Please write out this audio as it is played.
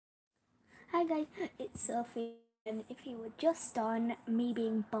Hi guys, it's Sophie, and if you were just on me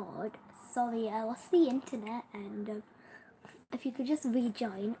being bored, sorry, I lost the internet, and if you could just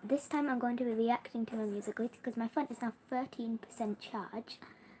rejoin. This time I'm going to be reacting to my music because my phone is now 13% charged,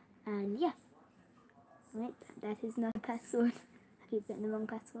 and yeah, right, that is not a password. I keep getting the wrong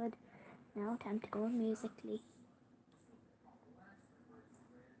password. Now time to go on Musically.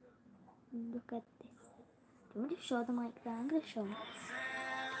 Look at this. Do you want to show them like that? I'm going to show them.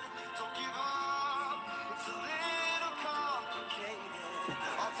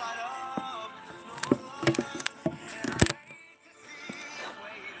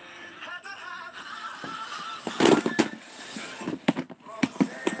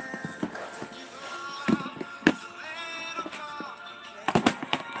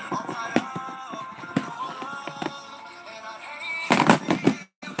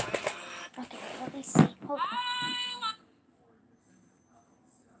 Okay, let me see. Hold on.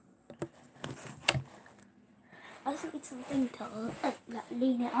 I just need something to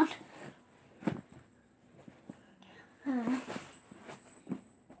lean it on.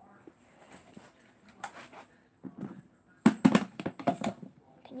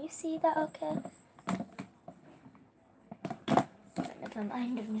 Can you see that okay? Never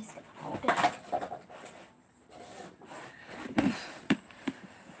mind, I'm just gonna hold it.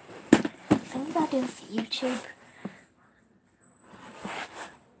 Things I do for YouTube.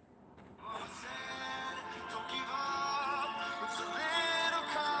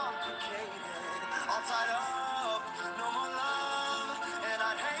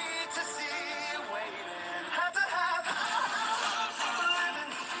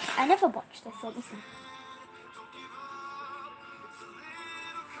 I never watched this, so listen.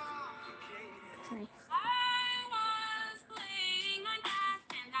 It's nice.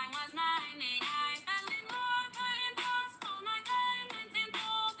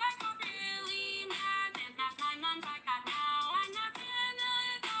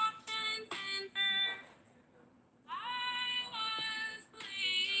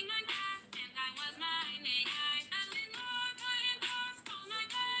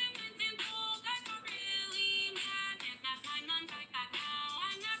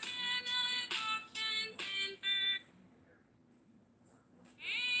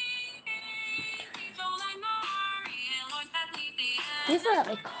 These are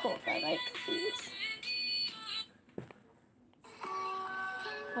really cool, I like these.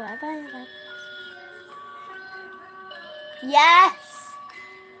 Whatever. Yes!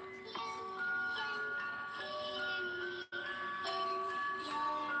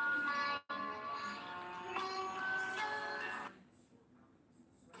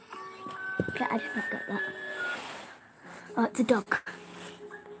 Okay, I did not get that. Oh, it's a dog.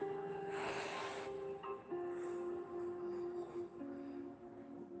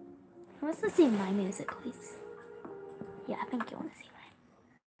 Who wants to see my music, please? Yeah, I think you want to see mine.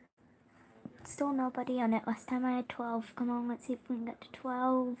 Still nobody on it. Last time I had 12. Come on, let's see if we can get to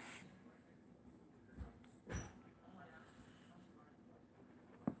 12.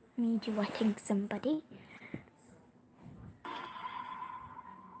 Need you wetting somebody.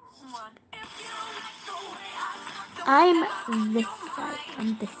 I'm this side.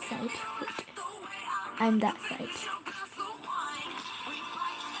 I'm this side. Wait. I'm that side.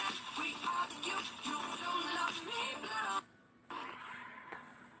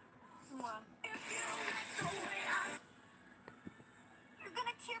 You're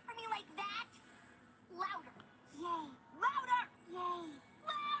gonna cheer for me like that? Louder. Yay. Louder. Yay.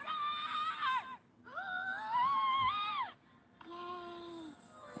 Louder. Yay.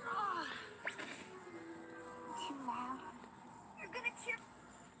 Too loud. You're gonna cheer.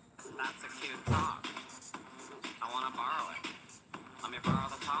 That's a cute top. I want to borrow it. Let me borrow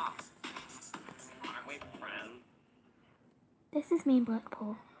the top. Aren't we friends? This is me in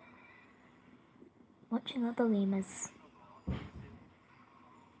Blackpool. Watching other lemurs.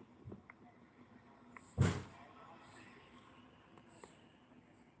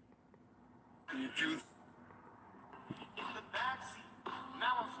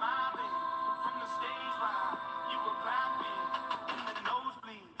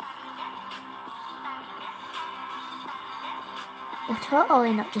 Well,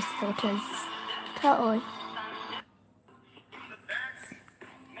 totally not just filters. Totally.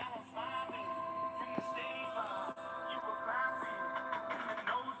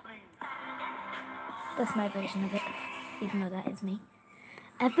 That's my version of it, even though that is me.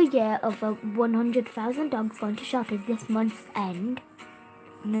 Every year, over 100,000 dogs go into shelters this month's end.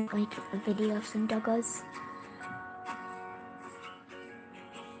 And there's like a video of some doggos.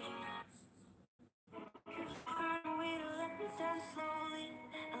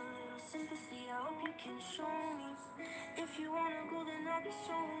 sympathy, I hope you can show me. If you wanna go, then I'll be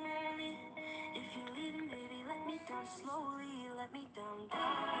so lonely. If you're leaving, baby, let me down slowly. Let me down,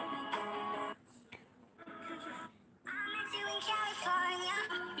 down, let me down, down. I met you in California.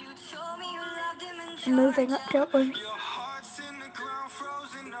 You told me you loved him in Moving up, don't worry. Your heart's in the ground,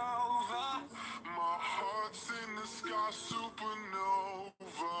 frozen over. My heart's in the sky,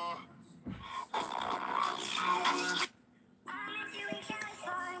 supernova. I met you in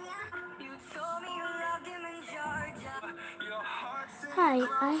California. You told me you loved him in Georgia. Your heart's in Hi,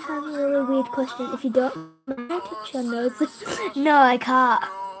 I have a really weird question. If you don't mind, can I touch your nose? No, I can't.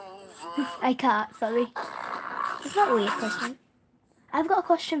 I can't, sorry. It's not a weird question. I've got a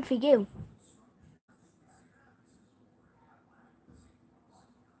question for you.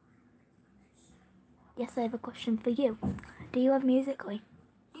 Yes, I have a question for you. Do you have Musical.ly?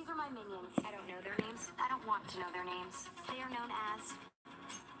 These are my minions. I don't know their names. I don't want to know their names. They are known as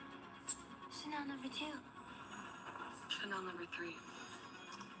Chanel number 2. Chanel number 3.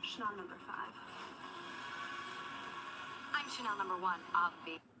 Chanel number 5. I'm Chanel number 1,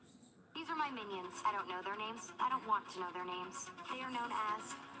 obvi. These are my minions. I don't know their names. I don't want to know their names. They are known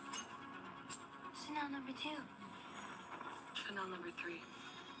as Chanel number 2. Chanel number 3.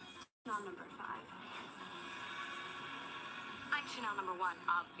 Chanel number 5. I'm Chanel number 1,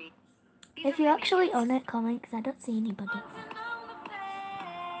 obvi. These If are you're my actually minions. on it, comment, because I don't see anybody.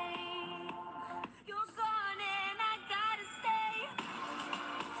 You're gone and I gotta stay.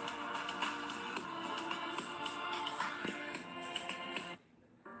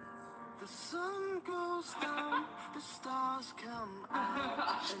 The sun goes down, the stars come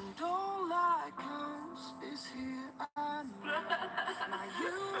out, and all that counts is here and now. My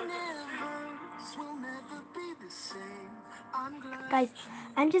universe will never be the same. I'm glad. Guys,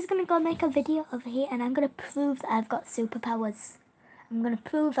 I'm just going to go make a video over here, and I'm going to prove that I've got superpowers. I'm going to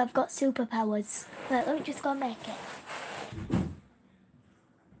prove I've got superpowers. Right, let me just go make it.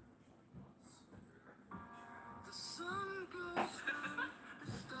 The sun goes down,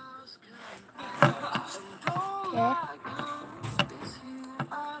 the stars come out, and all Okay, that counts is here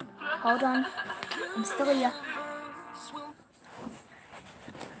and now. hold on. I'm still here. Universe will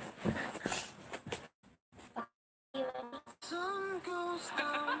sun goes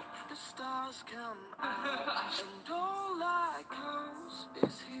down, the stars come out, and all that counts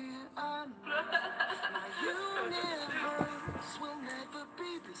is here and now. My universe will never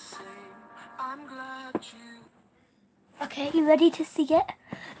be the same. I'm glad you. Okay, you ready to see it?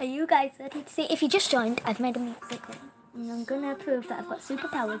 Are you guys ready to see it? If you just joined, I've made a musical. And I'm going to prove that I've got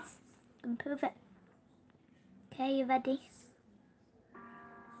superpowers. I'm going to prove it. Okay, you ready?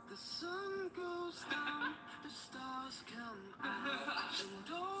 The sun goes down, the stars come out,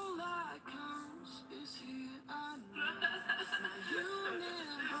 and all that counts is here and now. My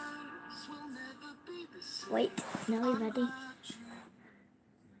universe will never be the same. Wait, it's nearly ready.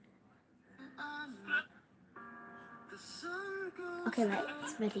 The sun goes Okay, right,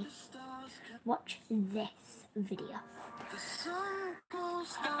 it's ready. stars come. Watch this video. The sun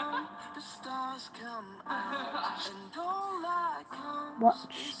goes down, the stars come out, and all that counts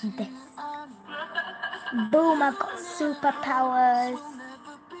Watch is here this. and now. Boom, I've got superpowers. Will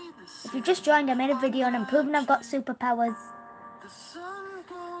never be the same. If you just joined, I made a video and I'm proving I've got superpowers. The sun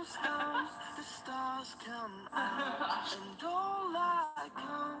goes down, the stars come out, and all that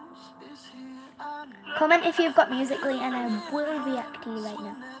counts is here and now. Comment if you've got Musical.ly and I will react to you right Will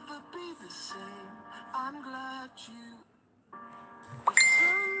now. never be the same. I'm glad you. The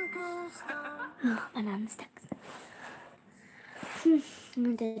sun goes down. Banana's text.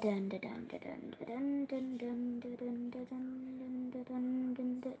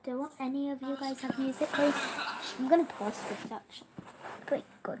 Do any of you guys have Musical.ly? I'm gonna pause this actually. Pretty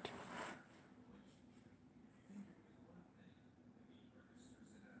good.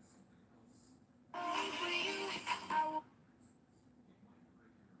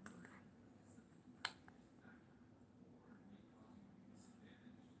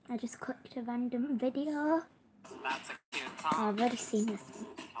 I just clicked a random video. That's a cute Oh, top. I've already seen this one.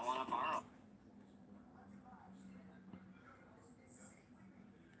 I want to borrow.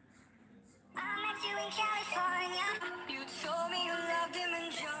 I met you in California. You told me you loved him in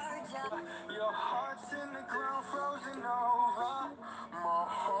Georgia. Your heart's in the ground, frozen over. My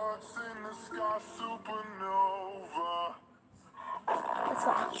heart's in the sky, supernova. Let's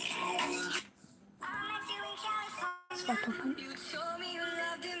watch. I met you in California. Stop open. You told me you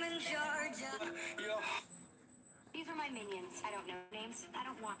loved him in Georgia. These are my minions. I don't know their names. I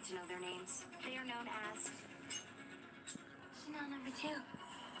don't want to know their names. They are known as Chanel number 2.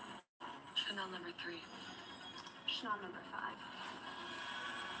 Chanel number 3. Chanel number 5.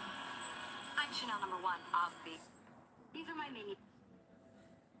 Chanel number 1, obvi. These are my minions.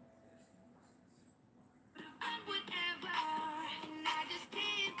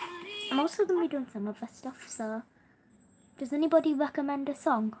 I'm also going to be doing some other stuff, so does anybody recommend a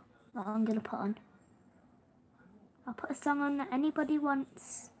song that I'm going to put on? I'll put a song on that anybody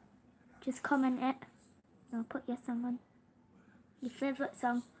wants. Just comment it. I'll put your song on. Your favourite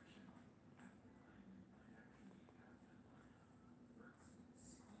song.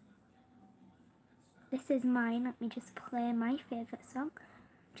 This is mine. Let me just play my favourite song.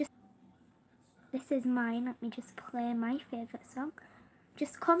 This is mine. Let me just play my favourite song.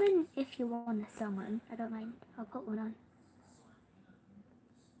 Just comment if you want a song on. I don't mind. I'll put one on.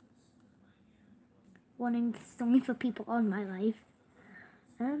 Wanting something for people on my life.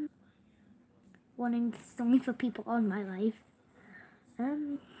 Wanting something for people on my life.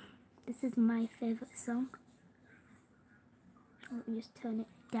 This is my favourite song. Let me just turn it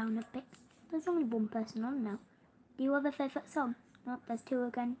down a bit. There's only one person on now. Do you have a favourite song? No, there's two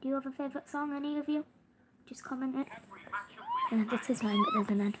again. Do you have a favourite song, any of you? Just comment it. This is mine, but there's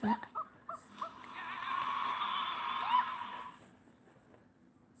an advert.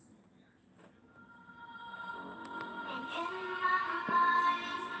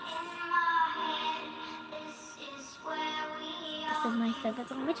 This is my favourite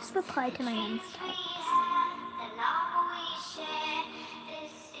song. Let me just reply to my nan's text.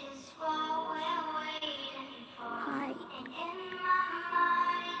 Hi.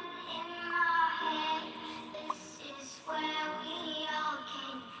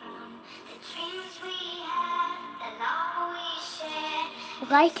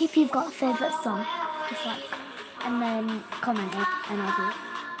 Like if you've got a favourite song, just like, and then comment it and I'll do it.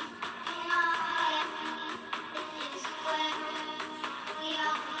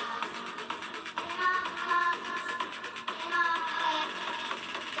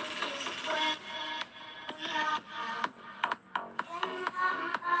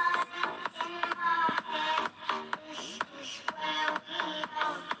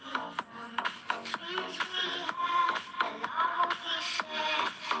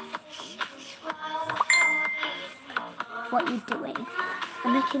 What are you doing?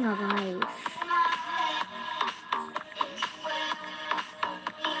 I'm making a live.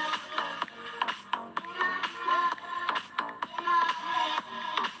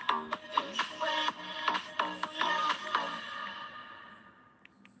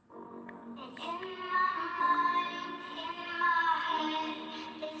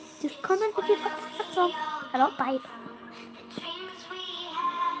 Just comment if you've got that song. I don't bite.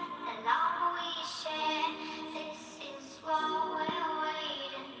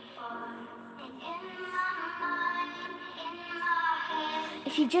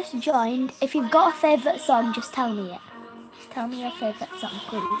 If you just joined, if you've got a favourite song, just tell me it. Just tell me your favourite song,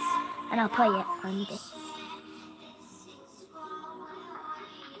 please. And I'll play it on this.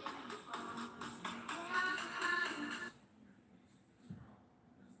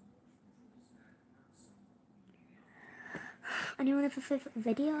 Anyone have a favourite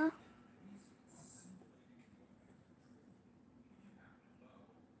video?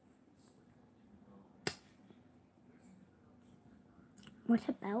 What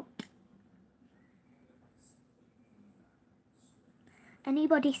about?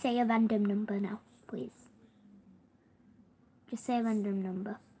 Anybody say a random number now, please. Just say a random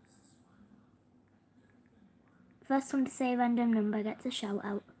number. First one to say a random number gets a shout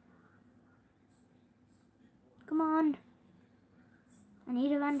out. Come on. I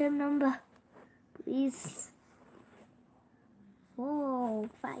need a random number. Please. Whoa,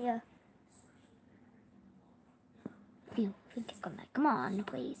 fire. Phew, I think it's gone back. Come on,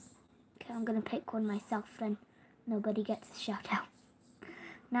 please. Okay, I'm gonna pick one myself then. Nobody gets a shout out.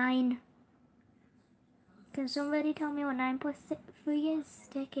 9. Can somebody tell me what 9 plus 3 is?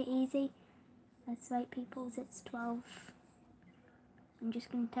 Take it easy. That's right, peoples, it's 12. I'm just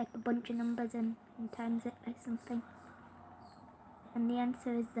gonna type a bunch of numbers in and times it by something. And the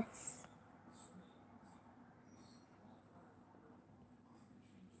answer is this.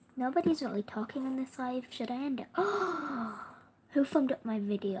 Nobody's really talking in this live. Should I end it? Who thumbed up my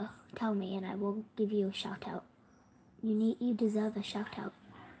video? Tell me and I will give you a shout out. You deserve a shout out.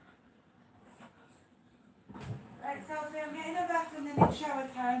 Right, Sophie, I'm getting a bath and then it's shower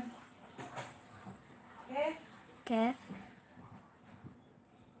time. Okay? Okay.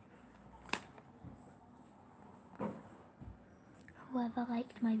 Whoever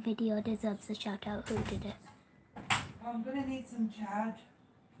liked my video deserves a shout out. Who did it? I'm gonna need some charge.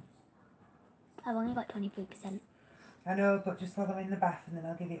 I've only got 23%. I know, but just while I'm in the bath and then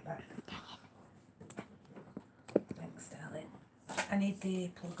I'll give it back. Thanks, darling. I need the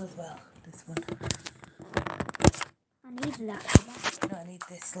plug as well. This one. I need that. No, I need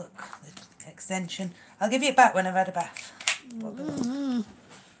this. Look, the extension. I'll give you it back when I've had a bath.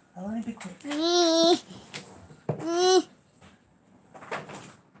 I'll only be quick.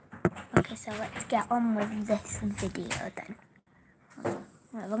 Okay, so let's get on with this video then.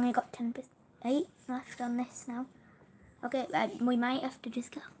 I've only got 8 left on this now. Okay, we might have to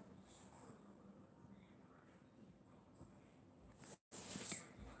just go.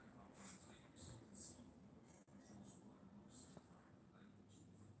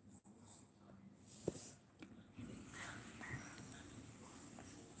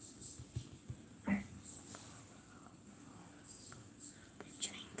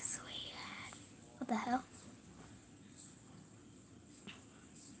 Drinks weird. What the hell?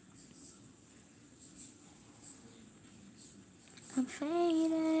 I'm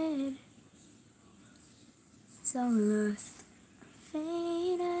faded. So lost.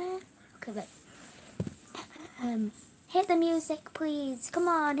 Faded. Okay, but hit the music, please. Come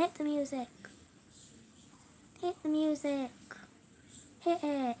on, hit the music. Hit the music. Hit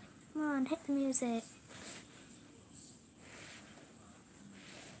it. Come on, hit the music.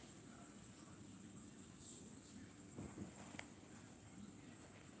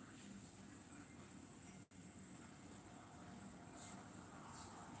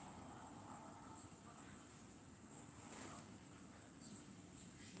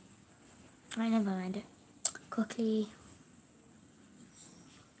 I never mind it. Quickly.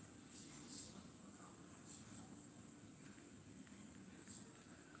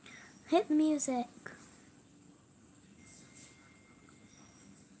 Hit the music.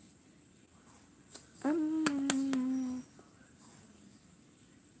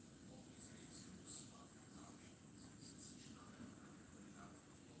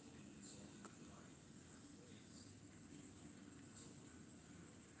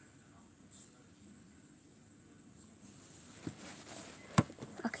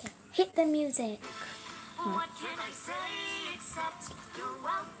 Okay, hit the music. What can I say except you're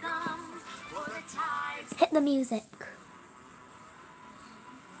welcome for the tides? Hit the music.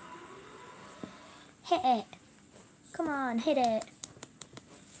 Hit it. Come on, hit it.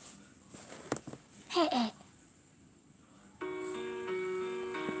 Hit it.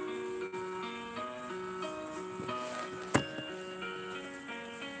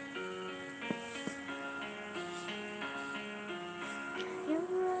 You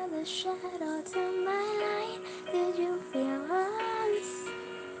were the shadow to my light. Did you feel us?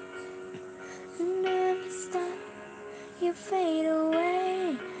 Never stop. You fade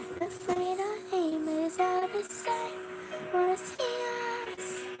away. Afraid our aim is out of sight. Wanna see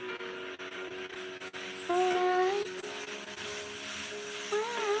us alive?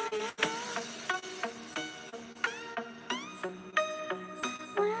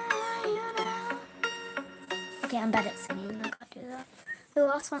 Where are you now? Okay, I'm bad at singing. I can't do that. Who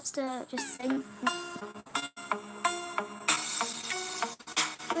else wants to just sing?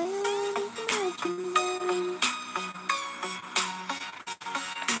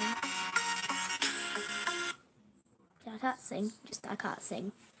 I can't sing. Just I can't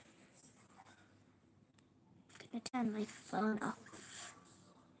sing. I'm gonna turn my phone off.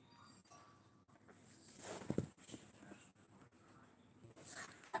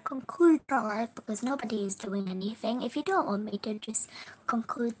 Conclude the live because nobody is doing anything. If you don't want me to just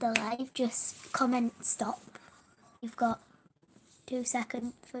conclude the live, just comment stop. You've got 2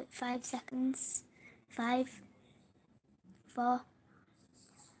 seconds, 5 seconds, 5, 4,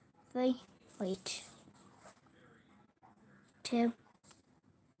 3, wait, 2,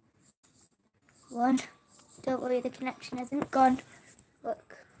 1. Don't worry, the connection isn't gone.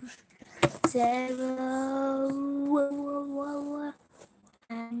 Look, 0,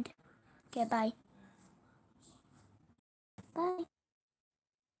 and okay, bye. Bye.